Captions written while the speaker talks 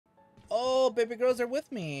Oh, baby girls are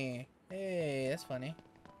with me. Hey, that's funny.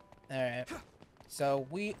 Alright. So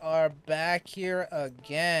we are back here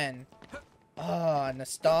again. Ah,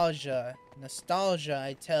 nostalgia. Nostalgia,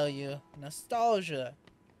 I tell you. Nostalgia.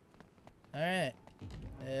 Alright.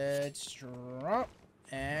 Let's drop.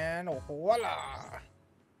 And voila.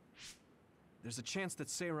 There's a chance that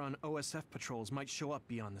Seiran OSF patrols might show up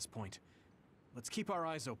beyond this point. Let's keep our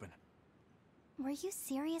eyes open. Were you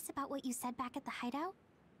serious about what you said back at the hideout?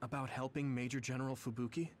 About helping Major General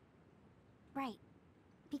Fubuki? Right.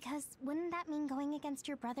 Because wouldn't that mean going against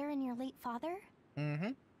your brother and your late father? Mm-hmm.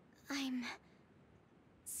 I'm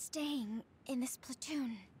staying in this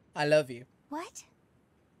platoon. I love you. What?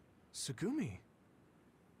 Tsugumi.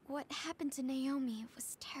 What happened to Naomi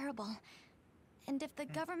was terrible. And if the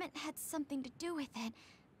government had something to do with it,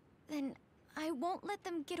 then I won't let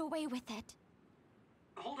them get away with it.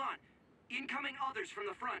 Hold on. Incoming others from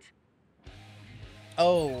the front.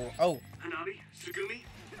 Oh. Hanabi, Tsugumi,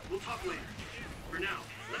 we'll talk later. For now,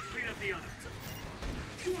 let's clean up the others.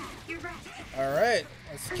 Yeah, you're right. Alright,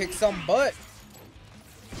 let's kick some butt.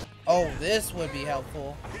 Oh, this would be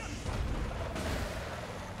helpful.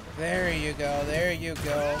 There you go, there you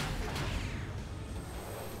go.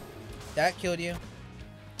 That killed you.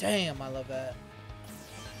 Damn, I love that.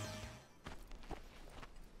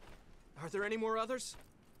 Are there any more others?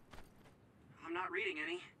 I'm not reading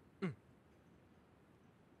any.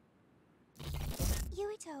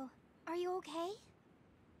 Yuito, are you okay?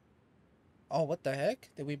 Oh, what the heck?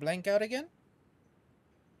 Did we blank out again?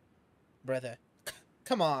 Brother.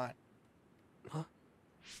 Come on. Huh?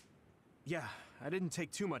 Yeah, I didn't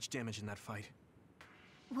take too much damage in that fight.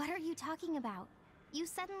 What are you talking about? You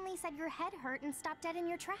suddenly said your head hurt and stopped dead in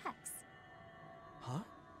your tracks. Huh?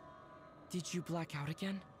 Did you black out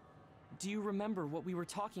again? Do you remember what we were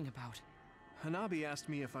talking about? Hanabi asked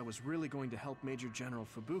me if I was really going to help Major General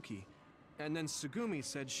Fubuki, and then Tsugumi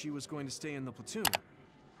said she was going to stay in the platoon.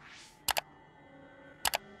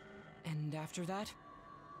 And after that?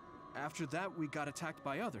 After that, we got attacked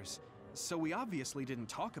by others, so we obviously didn't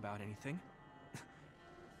talk about anything.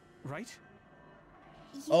 Right?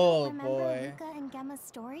 You Oh, don't remember boy. Luca and Gemma's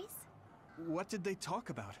stories? What did they talk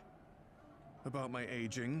about? About my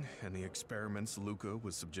aging and the experiments Luca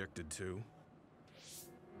was subjected to.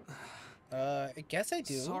 I guess I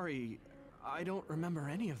do. Sorry, I don't remember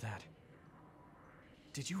any of that.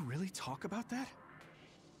 Did you really talk about that?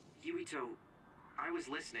 Yuito, I was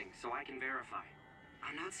listening, so I can verify.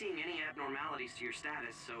 I'm not seeing any abnormalities to your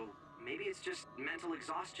status, so maybe it's just mental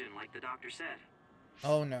exhaustion, like the doctor said.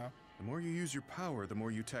 Oh, no. The more you use your power, the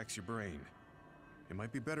more you tax your brain. It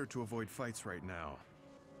might be better to avoid fights right now.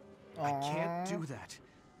 I can't do that.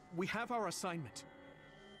 We have our assignment.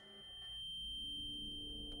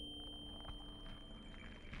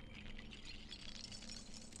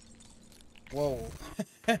 Whoa.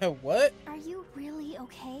 What? Are you really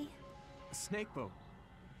okay? Snakeboat.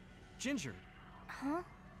 Ginger. Huh?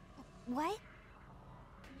 What?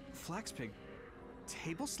 Flaxpig.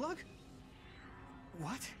 Table slug?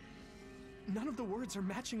 What? None of the words are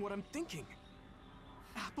matching what I'm thinking.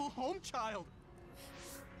 Apple Homechild.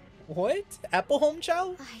 What? Apple Home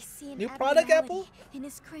Child? I see an New product, abnormality Apple? in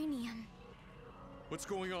his cranium. What's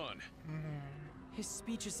going on? His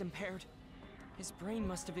speech is impaired. His brain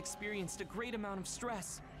must have experienced a great amount of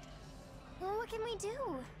stress. Well, what can we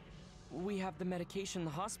do? We have the medication the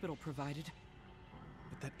hospital provided.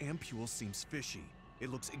 But that ampule seems fishy. It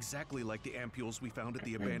looks exactly like the ampules we found at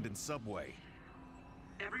the abandoned subway.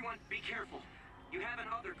 Everyone, be careful. You have an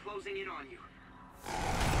other closing in on you.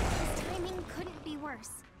 His timing couldn't be worse.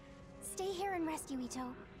 Stay here and rest,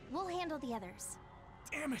 Yuito. We'll handle the others.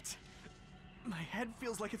 Damn it! My head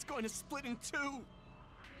feels like it's going to split in two.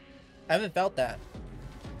 I haven't felt that.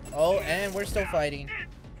 Oh, and we're still fighting.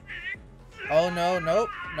 Oh, no, nope.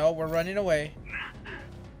 No, we're running away.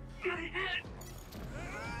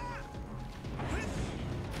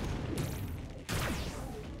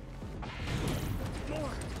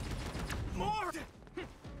 More!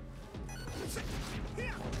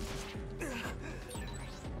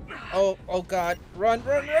 Oh God. Run,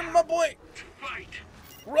 my boy. Fight!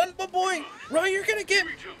 Run, my boy. Run, you're gonna get...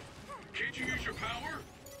 Rito, can't you use your power?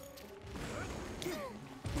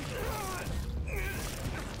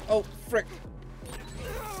 Oh, frick.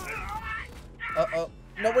 Uh-oh.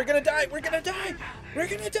 No, we're gonna die. We're gonna die. We're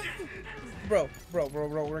gonna die. Bro,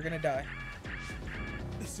 we're gonna die.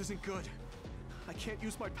 This isn't good. I can't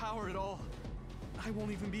use my power at all. I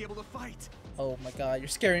won't even be able to fight. Oh my God, you're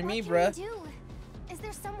scaring me, What bruh. can we do? Is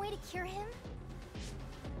there some way to cure him?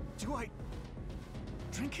 Do I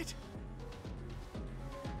drink it?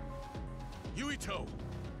 Yuito!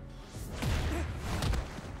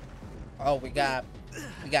 Oh, we got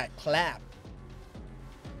clap.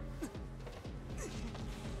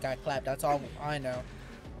 Got clap. That's all I know.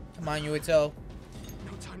 Come on, Yuito.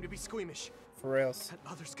 No time to be squeamish. For reals. That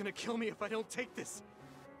other's gonna kill me if I don't take this.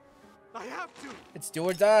 I have to. It's do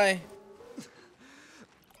or die.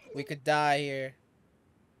 We could die here.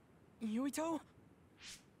 Yuito?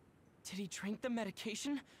 Did he drink the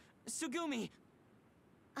medication? Sugumi!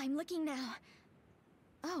 I'm looking now.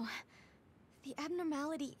 Oh, the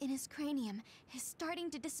abnormality in his cranium is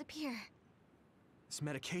starting to disappear. This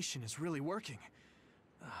medication is really working.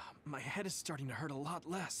 My head is starting to hurt a lot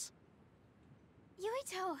less.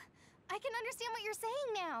 Yuito, I can understand what you're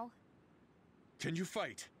saying now. Can you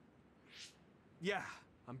fight? Yeah,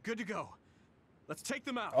 I'm good to go. Let's take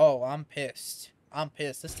them out. Oh, I'm pissed. I'm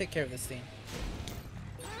pissed. Let's take care of this thing.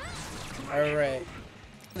 Alright.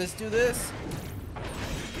 Let's do this.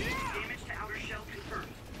 Damage to outer shell confirmed.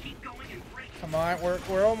 Keep going and break. Come on,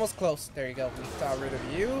 we're almost close. There you go. We got rid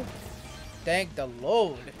of you. Thank the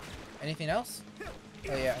Lord. Anything else?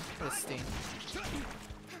 Oh yeah, this thing.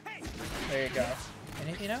 There you go.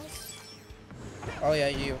 Anything else? Oh yeah,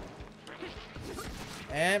 you.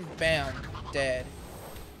 And bam, dead.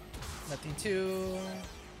 Nothing to.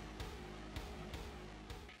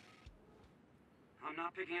 I'm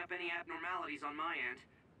not picking up any abnormalities on my end.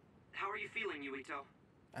 How are you feeling, Yuito?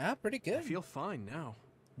 Ah, pretty good. I feel fine now.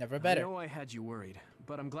 Never I better. know I had you worried,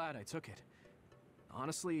 but I'm glad I took it.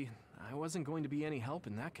 Honestly, I wasn't going to be any help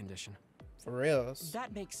in that condition. For reals.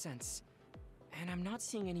 That makes sense. And I'm not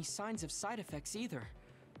seeing any signs of side effects either.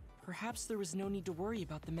 Perhaps there was no need to worry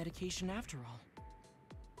about the medication after all.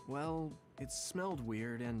 Well, it smelled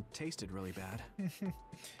weird and tasted really bad.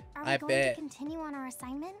 Are we I going bet. to continue on our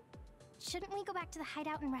assignment? Shouldn't we go back to the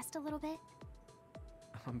hideout and rest a little bit?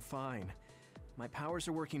 I'm fine. My powers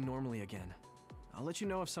are working normally again. I'll let you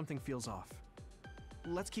know if something feels off.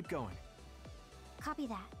 Let's keep going. Copy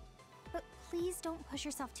that. But please don't push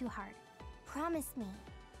yourself too hard. Promise me.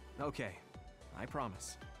 Okay, I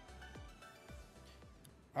promise.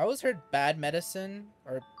 I always heard bad medicine,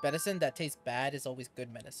 or medicine that tastes bad is always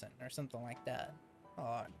good medicine, or something like that.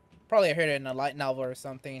 Probably heard it in a light novel or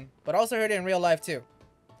something, but also heard it in real life too.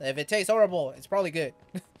 If it tastes horrible, it's probably good.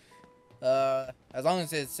 As long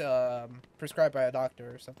as it's prescribed by a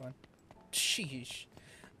doctor or something. Sheesh.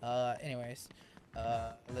 Anyways,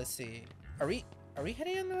 let's see. Are we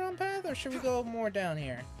heading in the wrong path, or should we go more down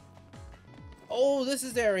here? Oh, this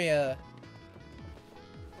is the area.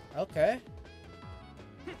 Okay.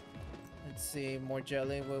 Let's see, more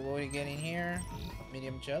jelly. What are we getting here?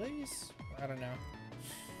 Medium jellies? I don't know.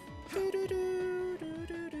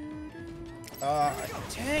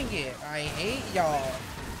 Dang it! I hate y'all.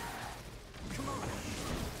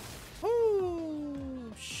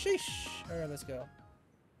 Whoo! Sheesh. Alright, let's go.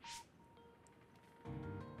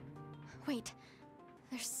 Wait,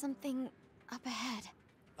 there's something up ahead.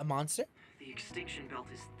 A monster? The extinction belt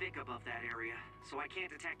is thick above that area, so I can't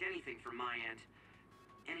detect anything from my end.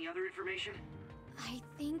 Any other information? I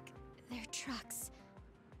think they're trucks.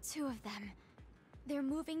 2 of them. They're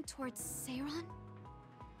moving towards Seiron?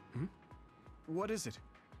 What is it?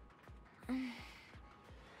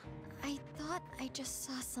 I thought I just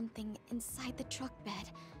saw something inside the truck bed.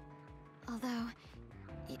 Although,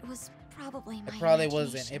 it was probably my It probably imagination.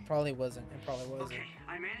 wasn't. It probably wasn't. It probably wasn't. Okay,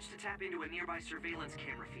 I managed to tap into a nearby surveillance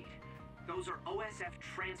camera feed. Those are OSF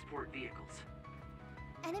transport vehicles.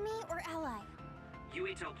 Enemy or ally?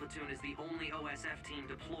 Yuito platoon is the only OSF team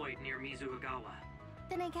deployed near Mizuhagawa.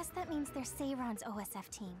 Then I guess that means they're Seiron's OSF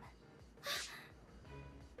team.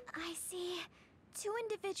 I see 2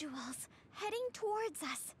 individuals heading towards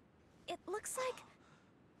us. It looks like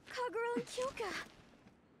Kagura and Kyoka.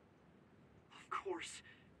 Of course,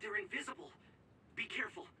 they're invisible. Be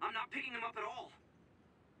careful, I'm not picking them up at all.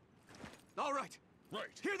 All right.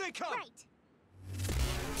 Right. Here they come. Right.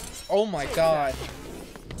 Oh my god.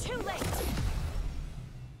 Too late.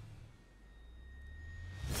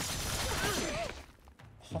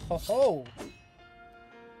 Ho ho ho.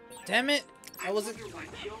 Damn it. I wasn't. wonder why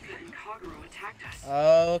Kyoka and Kagura attacked us.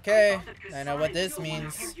 Okay. thought that I know what Kasane this still wanted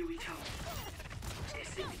means. to kill Yuito. Is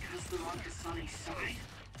it because they're on Kasane's side?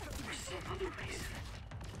 Or some other reason?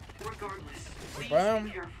 Regardless, please be Bam.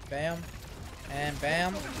 careful. Bam. And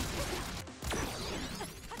bam. Is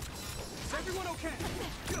everyone okay?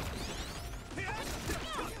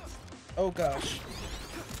 Oh gosh.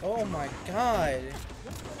 Oh my god.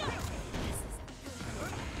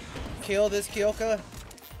 Kill this Kyoka.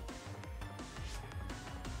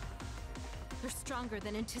 They're stronger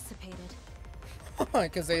than anticipated. I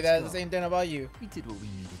can say that the same thing about you. We did what we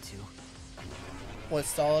needed to. What,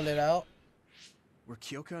 stalled it out? Were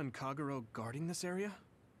Kyoka and Kaguro guarding this area?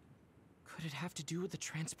 Could it have to do with the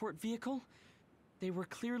transport vehicle? They were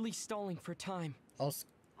clearly stalling for time. I'll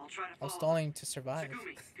try to I was follow stalling to survive.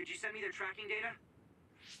 Segumi, could you send me their tracking data?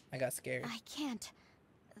 I got scared. I can't.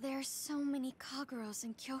 There's so many Kageros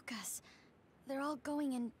and Kyokas. They're all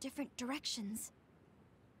going in different directions.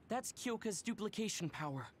 That's Kyoka's duplication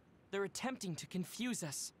power. They're attempting to confuse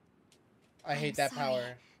us. I hate I'm that sorry.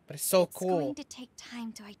 power, but it's so It's cool. going to take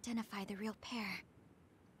time to identify the real pair.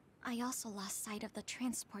 I also lost sight of the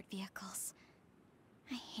transport vehicles.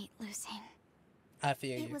 I hate losing. I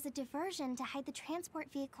feel It you. was a diversion to hide the transport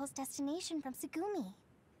vehicle's destination from Segumi.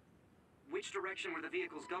 Which direction were the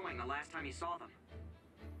vehicles going the last time you saw them?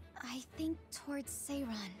 I think towards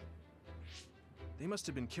Seiran. They must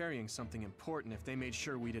have been carrying something important if they made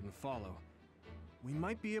sure we didn't follow. We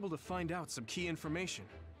might be able to find out some key information.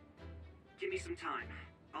 Give me some time.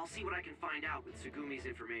 I'll see what I can find out with Tsugumi's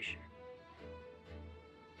information.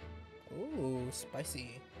 Ooh,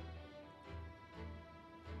 spicy.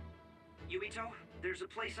 Yuito, there's a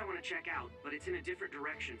place I want to check out, but it's in a different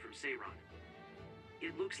direction from Seiran.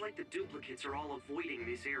 It looks like the duplicates are all avoiding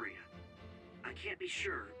this area. I can't be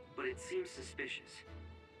sure, but it seems suspicious.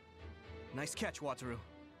 Nice catch, Wataru.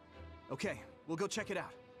 Okay, we'll go check it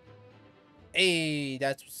out. Hey,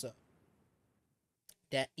 that's what's up.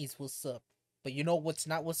 That is what's up. But you know what's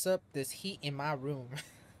not what's up? There's heat in my room.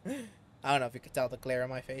 I don't know if you could tell the glare on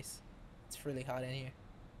my face. It's really hot in here.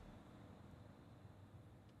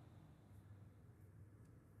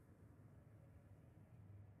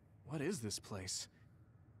 What is this place?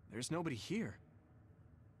 There's nobody here.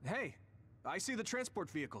 Hey, I see the transport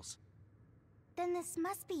vehicles. Then this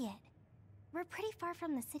must be it. We're pretty far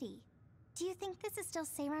from the city. Do you think this is still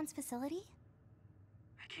Seiran's facility?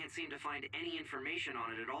 I can't seem to find any information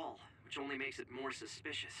on it at all, which only makes it more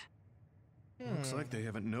suspicious. Looks like they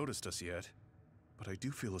haven't noticed us yet, but I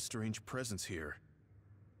do feel a strange presence here.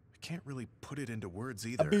 I can't really put it into words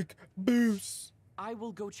either. A big boost. I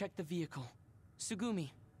will go check the vehicle.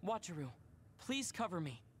 Sugumi, Wataru, please cover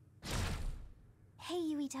me. Hey,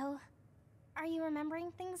 Yuito. Are you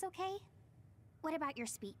remembering things okay? What about your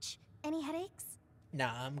speech? Any headaches?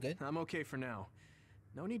 Nah, I'm good. I'm okay for now.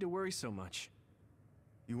 No need to worry so much.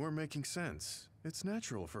 You are making sense. It's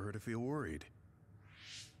natural for her to feel worried.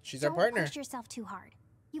 She's our Don't partner. push yourself too hard.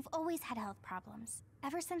 You've always had health problems,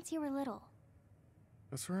 ever since you were little.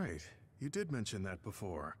 That's right. You did mention that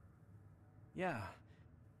before. Yeah,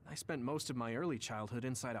 I spent most of my early childhood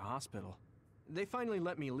inside a hospital. They finally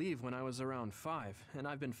let me leave when I was around 5, and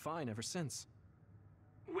I've been fine ever since.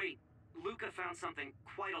 Wait, Luca found something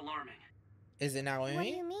quite alarming. Is it Naomi? What do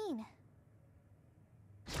you mean?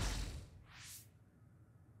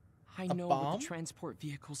 I A know what bomb? the transport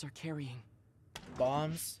vehicles are carrying.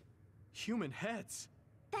 Bombs. Human heads!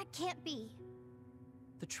 That can't be.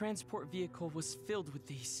 The transport vehicle was filled with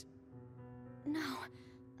these. No,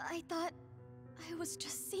 I thought I was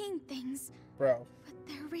just seeing things, Bro. but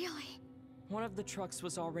they're really... One of the trucks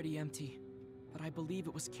was already empty, but I believe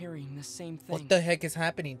it was carrying the same thing. What the heck is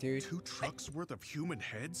happening, dude? 2 trucks worth of human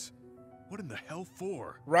heads? What in the hell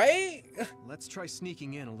for? Right? Let's try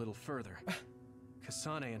sneaking in a little further.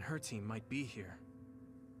 Kasane and her team might be here.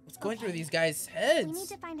 What's going through Okay. these guys' heads? We need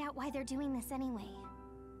to find out why they're doing this anyway.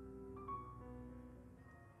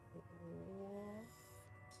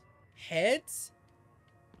 Heads?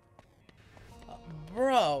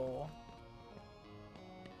 Bro.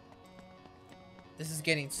 This is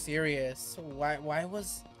getting serious. Why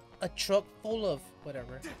was a truck full of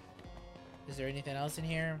whatever? Is there anything else in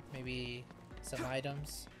here? Maybe some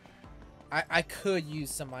items? I could use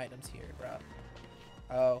some items here, bro.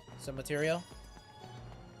 Oh, some material?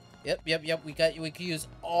 Yep. We could use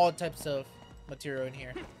all types of material in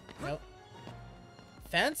here. Nope.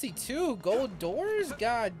 Fancy too. Gold doors?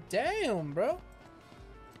 God damn, bro.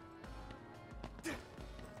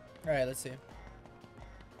 Alright, let's see.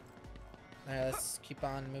 Alright, let's keep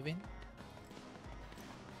on moving.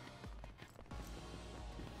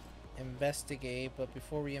 Investigate, but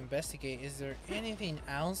before we investigate, is there anything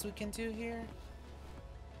else we can do here?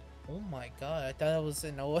 Oh my god, I thought it was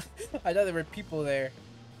I thought there were people there.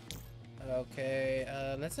 Okay,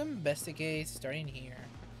 let's investigate starting here.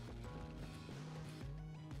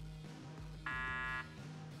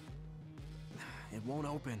 It won't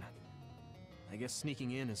open. I guess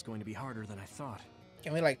sneaking in is going to be harder than I thought.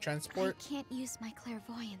 Can we like I transport? can't use my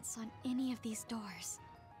clairvoyance on any of these doors.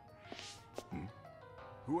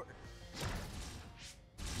 Who are...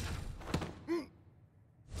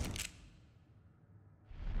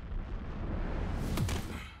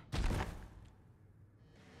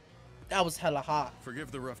 That was hella hot.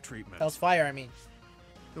 Forgive the rough treatment. That was fire, I mean.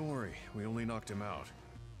 Don't worry, we only knocked him out.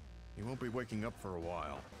 He won't be waking up for a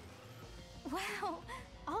while. Wow,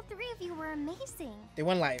 all three of you were amazing. They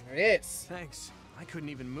went like this. Thanks. I couldn't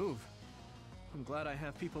even move. I'm glad I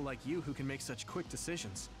have people like you who can make such quick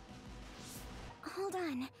decisions. Hold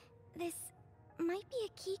on. This might be a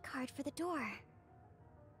key card for the door.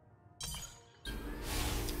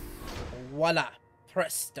 Voila.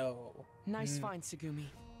 Presto. Nice find, Tsugumi.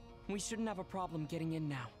 We shouldn't have a problem getting in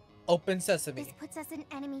now. Open sesame. This puts us in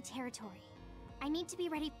enemy territory. I need to be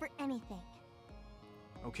ready for anything.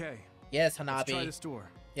 Okay. Yes, Let's try Hanabi. this door.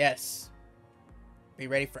 Yes. Be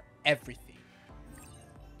ready for everything.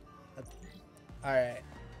 Alright.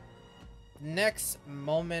 Next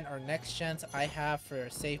moment or next chance I have for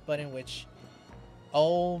a save button, which...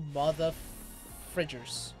 Oh, mother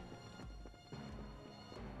friggers.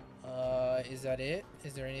 Is that it?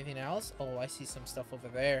 Is there anything else? Oh, I see some stuff over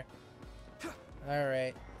there.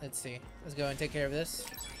 Alright, let's see. Let's go and take care of this.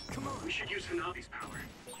 Come on, we should use Hanabi's power.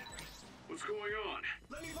 What's going on?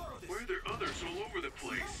 Let me borrow this. Why are there others all over the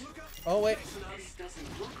place? Oh, wait. This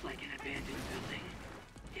doesn't look like an abandoned building.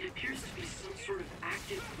 It appears to be some sort of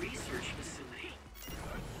active research facility.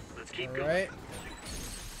 Let's keep Alright. going.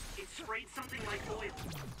 It sprayed something like oil.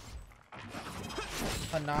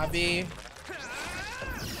 Hanabi.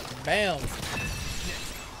 Bam.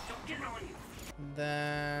 Don't get it on you.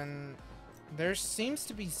 Then... There seems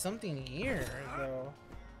to be something here, though.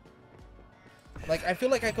 Like, I feel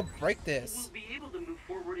like I could break this. We'll be able to move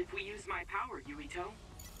forward if we use my power, Yuito.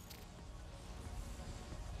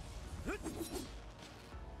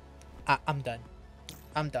 I'm done.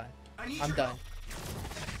 I'm done. I'm done.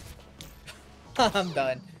 I'm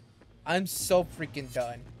done. I'm so freaking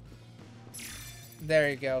done. There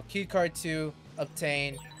you go. Key card 2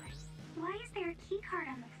 obtained. Why is there a key card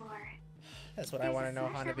on the floor? That's what I want to know,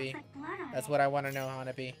 Hanabi. Like blood on That's it. what I want to know,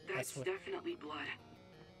 Hanabi. That's That's what. definitely blood.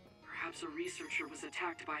 Perhaps a researcher was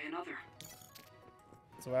attacked by another.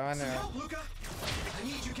 That's what I want to know. Help, Luca! I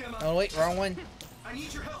need you, Gemma. Oh wait, wrong one. I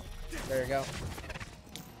need your help. There you go.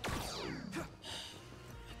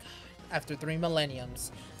 After 3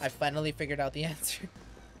 millenniums, I finally figured out the answer.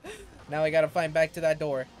 Now I gotta find back to that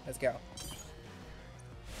door. Let's go.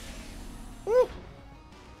 Woo!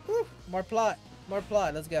 Woo! More plot. More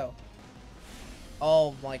plot. Let's go.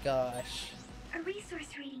 Oh my gosh. A resource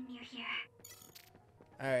reading near here.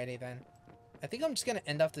 Alrighty then. I think I'm just gonna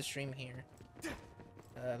end off the stream here.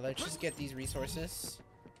 Let's just get these resources.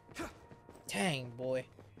 Dang, boy.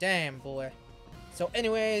 Damn, boy. So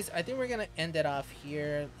anyways, I think we're gonna end it off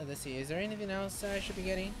here. Let's see, is there anything else I should be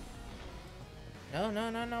getting? No.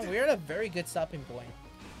 We're at a very good stopping point.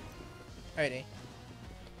 Alrighty.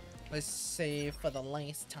 Let's save for the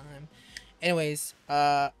last time. Anyways,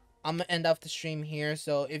 I'm gonna end off the stream here.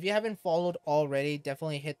 So if you haven't followed already,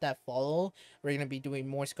 definitely hit that follow. We're gonna be doing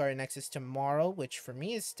more Scarlet Nexus tomorrow, which for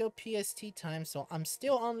me is still PST time, so I'm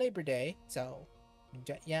still on Labor Day. So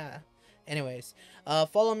yeah. Anyways,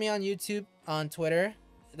 follow me on YouTube, on Twitter.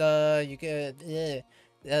 You could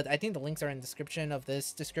I think the links are in the description of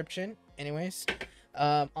this description. Anyways,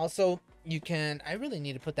 also you can, I really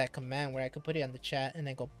need to put that command where I could put it on the chat and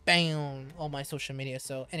then go bam, all my social media.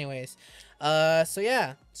 So anyways, so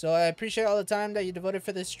yeah, so I appreciate all the time that you devoted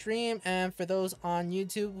for this stream, and for those on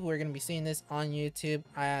YouTube who are going to be seeing this on YouTube,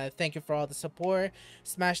 thank you for all the support.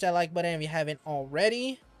 Smash that like button if you haven't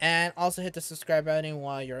already, and also hit the subscribe button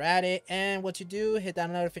while you're at it. And what you do, hit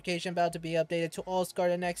that notification bell to be updated to all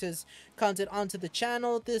Scarlet Nexus content onto the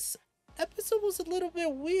channel. This episode was a little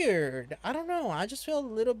bit weird. I don't know, I just feel a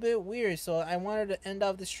little bit weird, so I wanted to end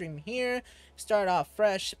off the stream here, start off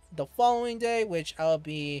fresh the following day, which I'll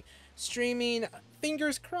be streaming,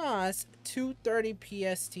 fingers crossed, 2:30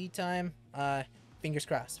 PST time. Fingers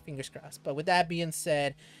crossed. But with that being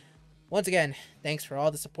said, once again, thanks for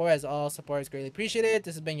all the support, as all support is greatly appreciated.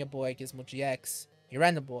 This has been your boy Gizmo-GX, your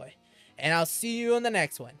random boy, and I'll see you in the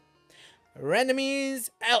next one. Randomies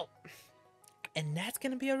out. And that's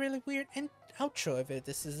going to be a really weird outro if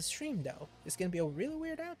this is a stream, though. It's going to be a really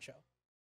weird outro.